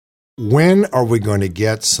when are we going to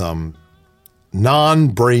get some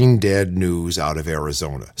non-brain dead news out of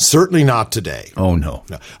Arizona? Certainly not today. Oh, no.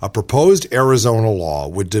 A proposed Arizona law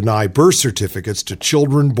would deny birth certificates to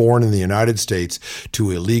children born in the United States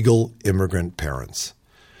to illegal immigrant parents.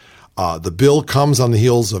 The bill comes on the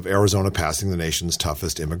heels of Arizona passing the nation's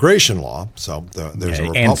toughest immigration law. So there's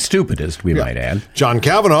and stupidest, we might add. John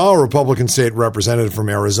Kavanaugh, a Republican state representative from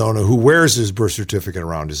Arizona who wears his birth certificate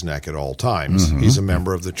around his neck at all times. Mm-hmm. He's a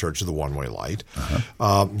member of the Church of the One-Way Light.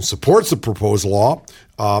 Supports the proposed law.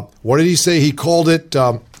 What did he say? He called it,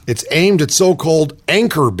 it's aimed at so-called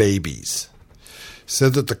anchor babies.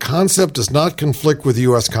 Said that the concept does not conflict with the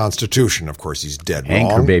U.S. Constitution. Of course, he's dead wrong.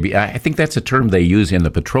 Anchor baby. I think that's a term they use in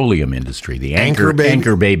the petroleum industry. The anchor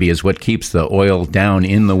baby is what keeps the oil down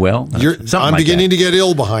in the well. I'm beginning to get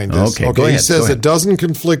ill behind this. Okay, go ahead, he says it doesn't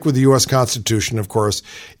conflict with the U.S. Constitution. Of course,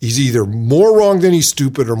 he's either more wrong than he's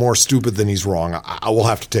stupid or more stupid than he's wrong. I will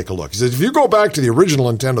have to take a look. He says, if you go back to the original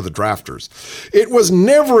intent of the drafters, it was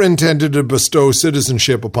never intended to bestow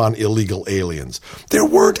citizenship upon illegal aliens. There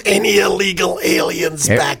weren't any illegal aliens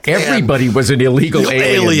back then. Everybody was an illegal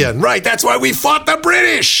alien. Right. That's why we fought the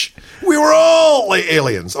British. We were all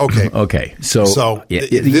aliens. Okay. Okay. So he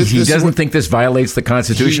doesn't think this violates the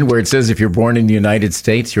Constitution where it says if you're born in the United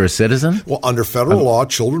States, you're a citizen? Well, under federal law,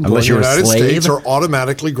 children born in the United States are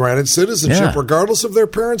automatically granted citizenship regardless of their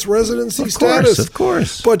parents' residency status. Of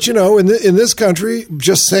course. But, in this country,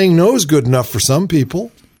 just saying no is good enough for some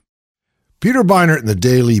people. Peter Beinart in the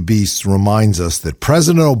Daily Beast reminds us that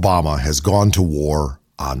President Obama has gone to war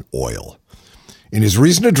on oil. In his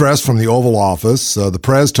recent address from the Oval Office, the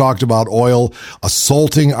Prez talked about oil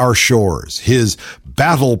assaulting our shores, his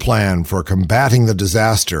battle plan for combating the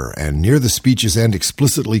disaster, and near the speech's end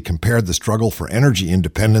explicitly compared the struggle for energy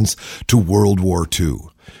independence to World War II.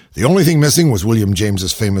 The only thing missing was William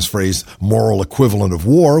James's famous phrase, moral equivalent of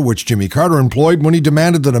war, which Jimmy Carter employed when he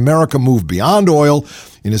demanded that America move beyond oil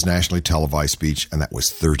in his nationally televised speech, and that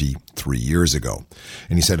was 33 years ago.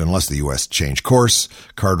 And he said, unless the U.S. change course,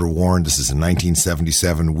 Carter warned, this is in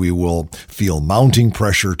 1977, we will feel mounting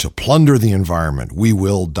pressure to plunder the environment. We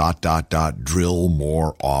will ... drill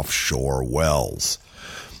more offshore wells.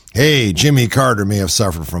 Hey, Jimmy Carter may have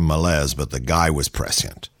suffered from malaise, but the guy was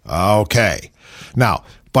prescient. Okay. Now,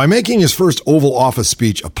 by making his first Oval Office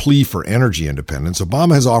speech a plea for energy independence,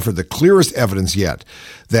 Obama has offered the clearest evidence yet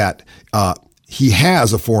that he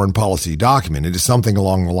has a foreign policy document. It is something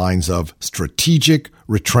along the lines of strategic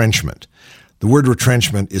retrenchment. The word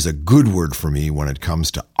retrenchment is a good word for me when it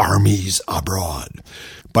comes to armies abroad.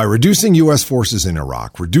 By reducing U.S. forces in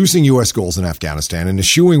Iraq, reducing U.S. goals in Afghanistan, and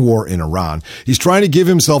eschewing war in Iran, he's trying to give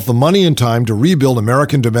himself the money and time to rebuild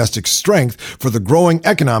American domestic strength for the growing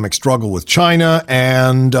economic struggle with China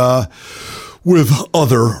and with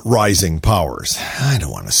other rising powers. I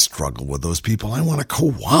don't want to struggle with those people. I want to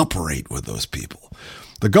cooperate with those people.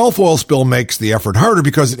 The Gulf oil spill makes the effort harder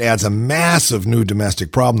because it adds a massive new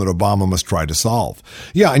domestic problem that Obama must try to solve.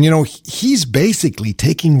 Yeah, and he's basically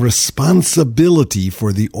taking responsibility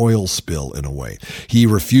for the oil spill in a way. He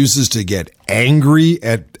refuses to get angry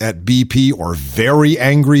at BP or very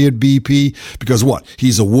angry at BP because what?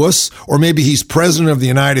 He's a wuss? Or maybe he's president of the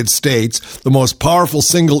United States, the most powerful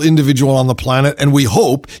single individual on the planet, and we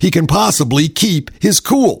hope he can possibly keep his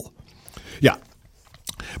cool. Yeah.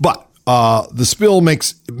 But the spill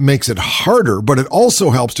makes it harder, but it also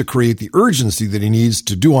helps to create the urgency that he needs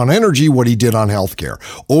to do on energy what he did on healthcare,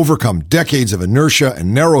 overcome decades of inertia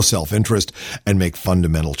and narrow self-interest, and make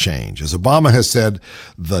fundamental change. As Obama has said,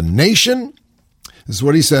 the nation, this is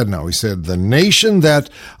what he said now, he said, the nation that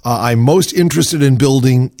I'm most interested in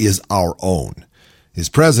building is our own. His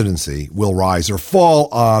presidency will rise or fall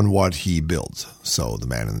on what he builds, so the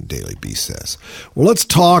man in the Daily Beast says. Well, let's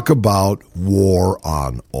talk about war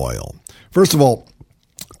on oil. First of all,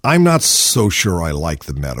 I'm not so sure I like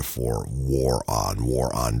the metaphor war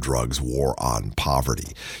on drugs, war on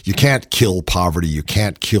poverty. You can't kill poverty, you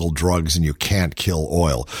can't kill drugs, and you can't kill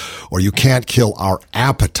oil, or you can't kill our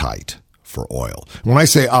appetite for oil. When I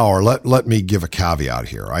say our, let me give a caveat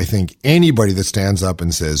here. I think anybody that stands up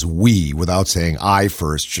and says we without saying I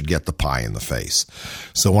first should get the pie in the face.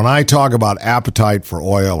 So when I talk about appetite for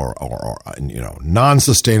oil or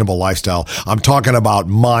non-sustainable lifestyle, I'm talking about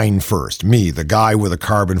mine first. Me, the guy with a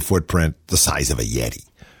carbon footprint the size of a Yeti.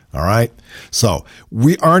 All right. So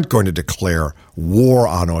we aren't going to declare war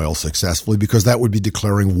on oil successfully because that would be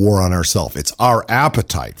declaring war on ourselves. It's our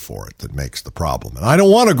appetite for it that makes the problem. And I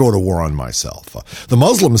don't want to go to war on myself. The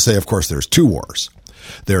Muslims say, of course, there's two wars.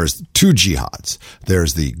 There's two jihads.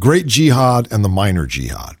 There's the great jihad and the minor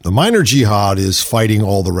jihad. The minor jihad is fighting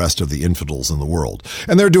all the rest of the infidels in the world,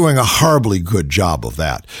 and they're doing a horribly good job of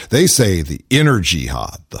that. They say the inner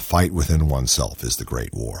jihad, the fight within oneself, is the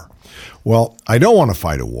great war. Well, I don't want to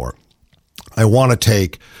fight a war. I want to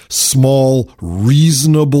take small,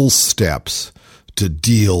 reasonable steps to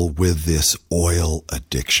deal with this oil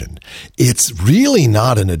addiction. It's really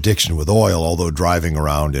not an addiction with oil, although driving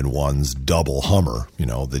around in one's double Hummer,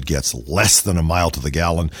 that gets less than a mile to the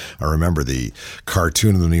gallon. I remember the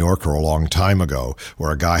cartoon in the New Yorker a long time ago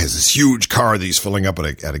where a guy has this huge car that he's filling up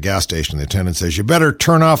at a gas station. The attendant says, "You better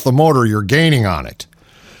turn off the motor. You're gaining on it."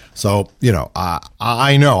 So,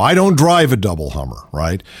 I know I don't drive a double Hummer,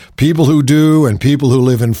 right? People who do, and people who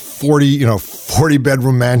live in 40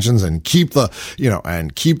 bedroom mansions and keep the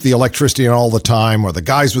electricity on all the time, or the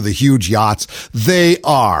guys with the huge yachts, they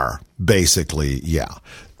are basically,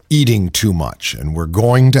 eating too much. And we're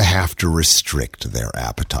going to have to restrict their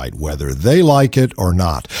appetite, whether they like it or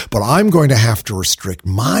not. But I'm going to have to restrict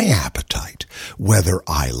my appetite, whether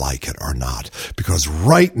I like it or not. Because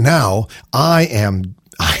right now, I am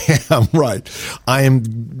right. I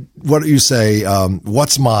am, what do you say?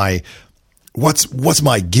 What's my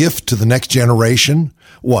gift to the next generation?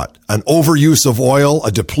 What? An overuse of oil,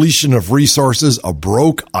 a depletion of resources, a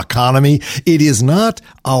broke economy. It is not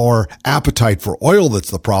our appetite for oil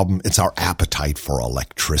that's the problem. It's our appetite for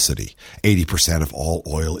electricity. 80% of all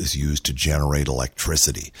oil is used to generate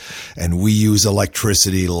electricity. And we use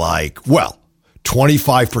electricity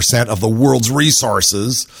 25% of the world's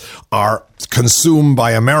resources are consumed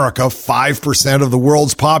by America, 5% of the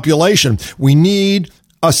world's population. We need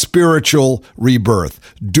a spiritual rebirth,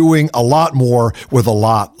 doing a lot more with a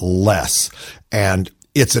lot less. And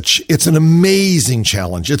it's an amazing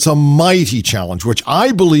challenge. It's a mighty challenge, which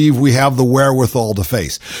I believe we have the wherewithal to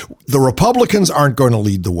face. The Republicans aren't going to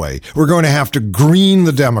lead the way. We're going to have to green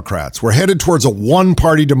the Democrats. We're headed towards a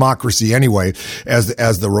one-party democracy anyway, as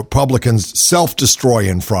the Republicans self-destroy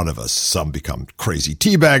in front of us. Some become crazy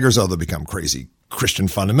teabaggers, others become crazy Christian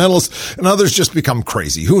fundamentalists, and others just become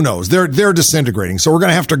crazy. Who knows? They're disintegrating. So we're going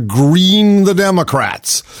to have to green the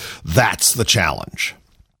Democrats. That's the challenge.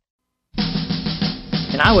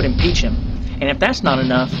 And I would impeach him. And if that's not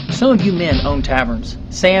enough, some of you men own taverns.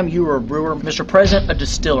 Sam, you are a brewer. Mr. President, a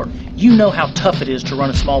distiller. You know how tough it is to run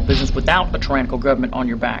a small business without a tyrannical government on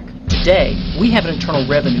your back. Today, we have an internal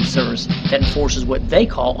revenue service that enforces what they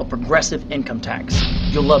call a progressive income tax.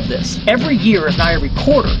 You'll love this. Every year, if not every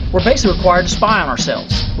quarter, we're basically required to spy on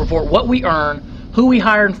ourselves, report what we earn, who we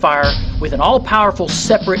hire and fire, with an all-powerful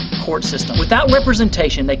separate court system. Without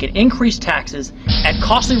representation, they can increase taxes, add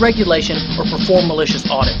costly regulation, or perform malicious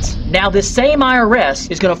audits. Now this same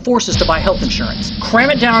IRS is going to force us to buy health insurance, cram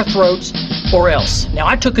it down our throats, or else. Now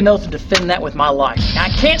I took an oath to defend that with my life. Now I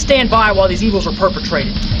can't stand by while these evils are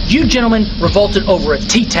perpetrated. You gentlemen revolted over a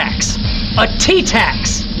T-tax. A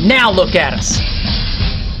T-tax! Now look at us.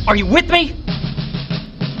 Are you with me?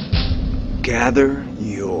 Gather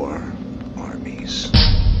your armies.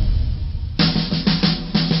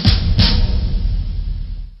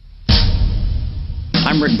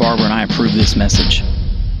 I'm Rick Barber and I approve this message.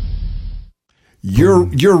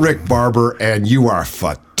 You're Rick Barber and you are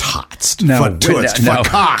fatotzed. Fatotzed.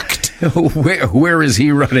 Where is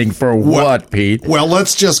he running for what, Pete? Well,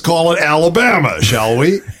 let's just call it Alabama, shall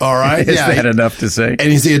we? All right. Is that enough to say? And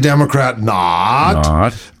is he a Democrat?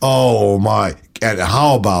 Not. Oh, my. And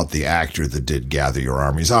how about the actor that did Gather Your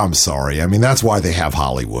Armies? I'm sorry. I mean, that's why they have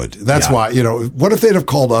Hollywood. That's why, what if they'd have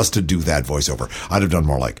called us to do that voiceover? I'd have done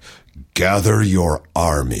more like, Gather Your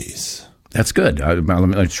Armies. That's good.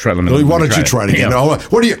 Let's try. Why don't you try it again? Yeah.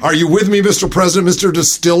 Are you with me, Mr. President, Mr.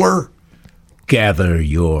 Distiller? Gather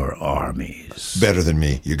your armies. Better than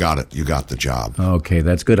me. You got it. You got the job. Okay,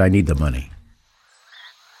 that's good. I need the money.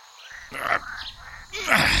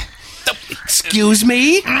 Excuse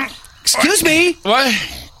me? Excuse me? What?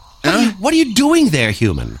 What are you doing there,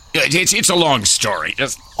 human? It's a long story.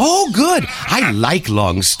 Oh, good. I like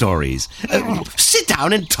long stories. Sit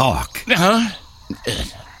down and talk.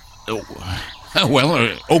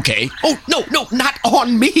 Okay. Oh, no, not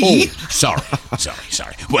on me. Oh,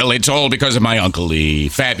 sorry. Well, it's all because of my uncle, the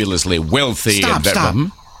fabulously wealthy... Stop.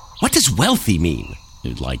 What does wealthy mean?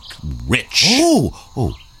 Like rich.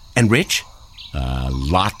 Oh. And rich?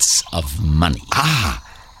 Lots of money.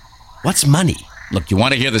 What's money? Look, you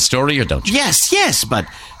want to hear the story or don't you? Yes, but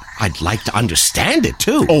I'd like to understand it,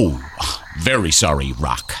 too. Oh, very sorry,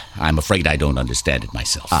 Rock. I'm afraid I don't understand it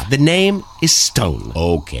myself. The name is Stone.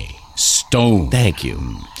 Okay, Stone. Thank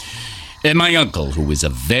you. And my uncle, who is a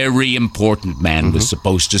very important man, was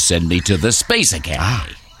supposed to send me to the Space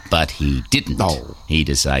Academy. But he didn't. No. He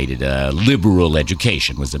decided a liberal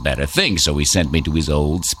education was a better thing, so he sent me to his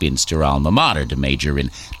old spinster alma mater to major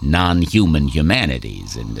in non-human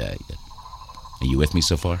humanities. And, are you with me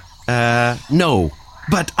so far? No.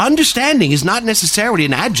 But understanding is not necessarily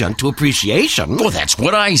an adjunct to appreciation. Well, that's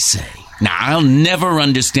what I say. Now, I'll never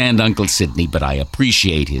understand Uncle Sidney, but I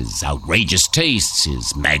appreciate his outrageous tastes,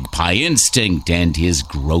 his magpie instinct, and his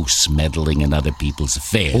gross meddling in other people's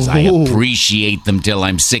affairs. I appreciate them till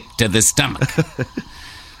I'm sick to the stomach.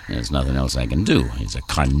 There's nothing else I can do. He's a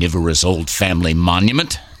carnivorous old family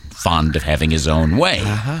monument, fond of having his own way.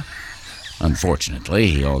 Unfortunately,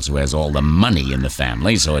 he also has all the money in the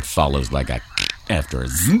family, so it follows like a after a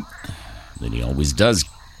zzz, that he always does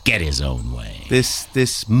get his own way.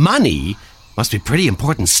 This money must be pretty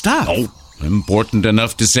important stuff. Oh, important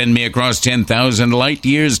enough to send me across 10,000 light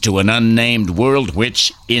years to an unnamed world,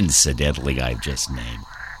 which, incidentally, I've just named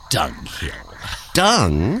Dunghill.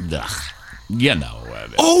 Dung? Ugh, you know.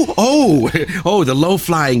 The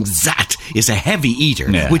low-flying Zat is a heavy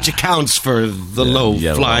eater, which accounts for the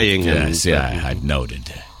low-flying. Yes, I've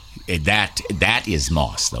noted. That is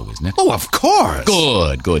moss, though, isn't it? Oh, of course.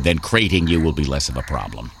 Good. Then crating you will be less of a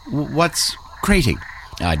problem. What's crating?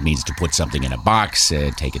 It means to put something in a box,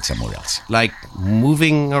 take it somewhere else. Like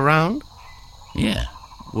moving around? Yeah.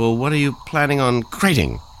 Well, what are you planning on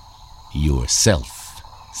crating? Yourself,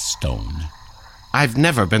 Stone. I've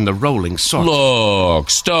never been the rolling sort. Look,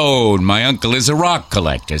 Stone, my uncle is a rock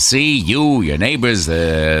collector. See, you, your neighbors,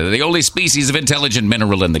 the only species of intelligent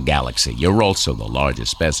mineral in the galaxy. You're also the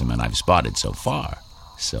largest specimen I've spotted so far.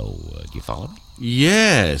 So, do you follow me?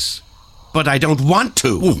 Yes, but I don't want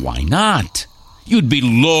to. Well, why not? You'd be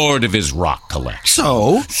lord of his rock collection.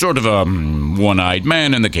 So? Sort of a one-eyed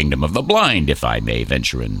man in the kingdom of the blind, if I may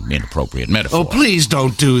venture an inappropriate metaphor. Oh, please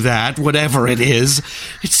don't do that, whatever it is.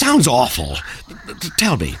 It sounds awful.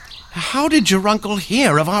 Tell me, how did your uncle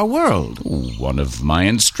hear of our world? One of my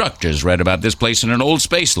instructors read about this place in an old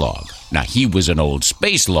space log. Now, he was an old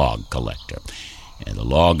space log collector. And the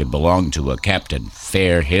log had belonged to a Captain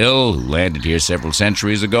Fairhill, who landed here several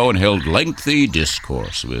centuries ago and held lengthy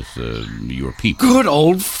discourse with your people. Good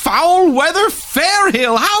old foul-weather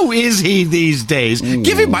Fairhill! How is he these days?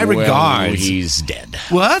 Give him my regards. He's dead.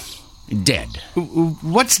 What? Dead.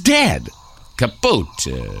 What's dead? Kaput,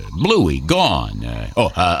 Bluey, gone.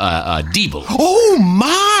 Deeble. Oh,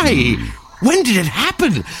 my! When did it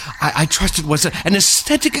happen? I trust it was an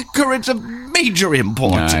aesthetic occurrence of major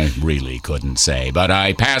import. I really couldn't say, but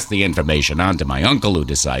I passed the information on to my uncle, who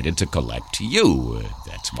decided to collect you.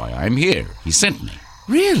 That's why I'm here. He sent me.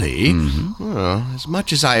 Really? Mm-hmm. Well, as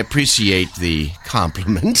much as I appreciate the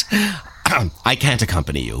compliment, I can't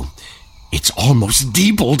accompany you. It's almost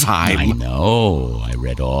Deeble time. I know. I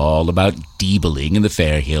read all about Deebling in the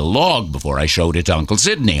Fairhill log before I showed it to Uncle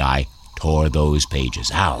Sidney. I tore those pages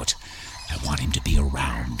out. I want him to be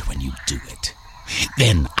around when you do it.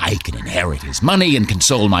 Then I can inherit his money and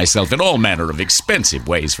console myself in all manner of expensive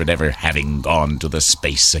ways for never having gone to the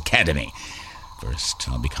Space Academy. First,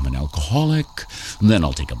 I'll become an alcoholic, then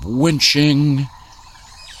I'll take up winching.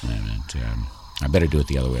 I better do it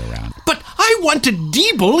the other way around. But I want to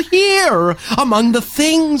Deeble here, among the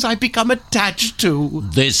things I've become attached to.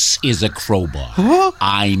 This is a crowbar. Huh?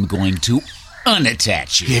 I'm going to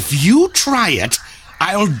unattach you. If you try it,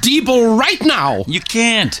 I'll Deeble right now. You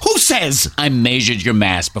can't. Who says? I measured your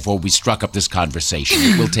mass before we struck up this conversation.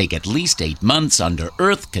 It will take at least 8 months under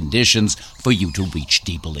Earth conditions for you to reach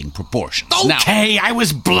Deebling proportions. Okay, I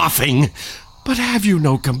was bluffing. But have you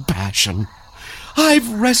no compassion?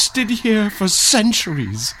 I've rested here for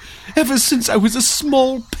centuries, ever since I was a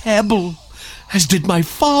small pebble, as did my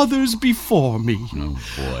fathers before me. Oh,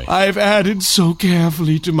 boy. I've added so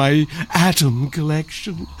carefully to my atom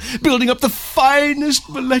collection, building up the finest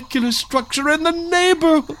molecular structure in the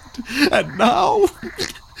neighborhood. And now,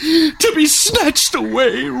 to be snatched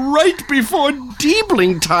away right before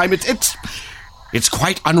Deebling time, it's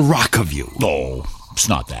quite unrock of you. Oh, it's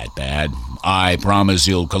not that bad. I promise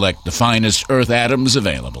you'll collect the finest Earth atoms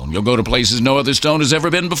available. You'll go to places no other stone has ever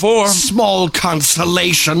been before. Small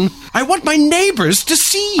consolation. I want my neighbors to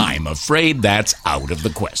see. I'm afraid that's out of the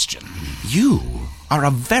question. You are a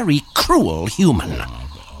very cruel human.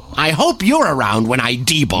 I hope you're around when I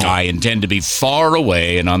Deeble. I intend to be far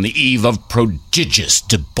away and on the eve of prodigious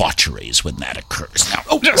debaucheries when that occurs. Now,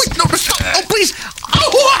 wait, no, stop. Oh, please.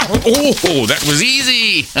 Oh, that was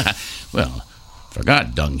easy. Well, forgot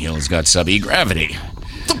Dunghill's got sub-E-gravity.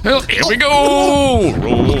 Well, here we go.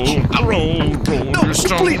 Roll, no,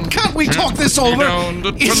 please, can't we talk this over?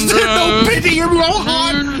 Is there no pity in your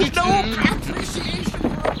heart? No.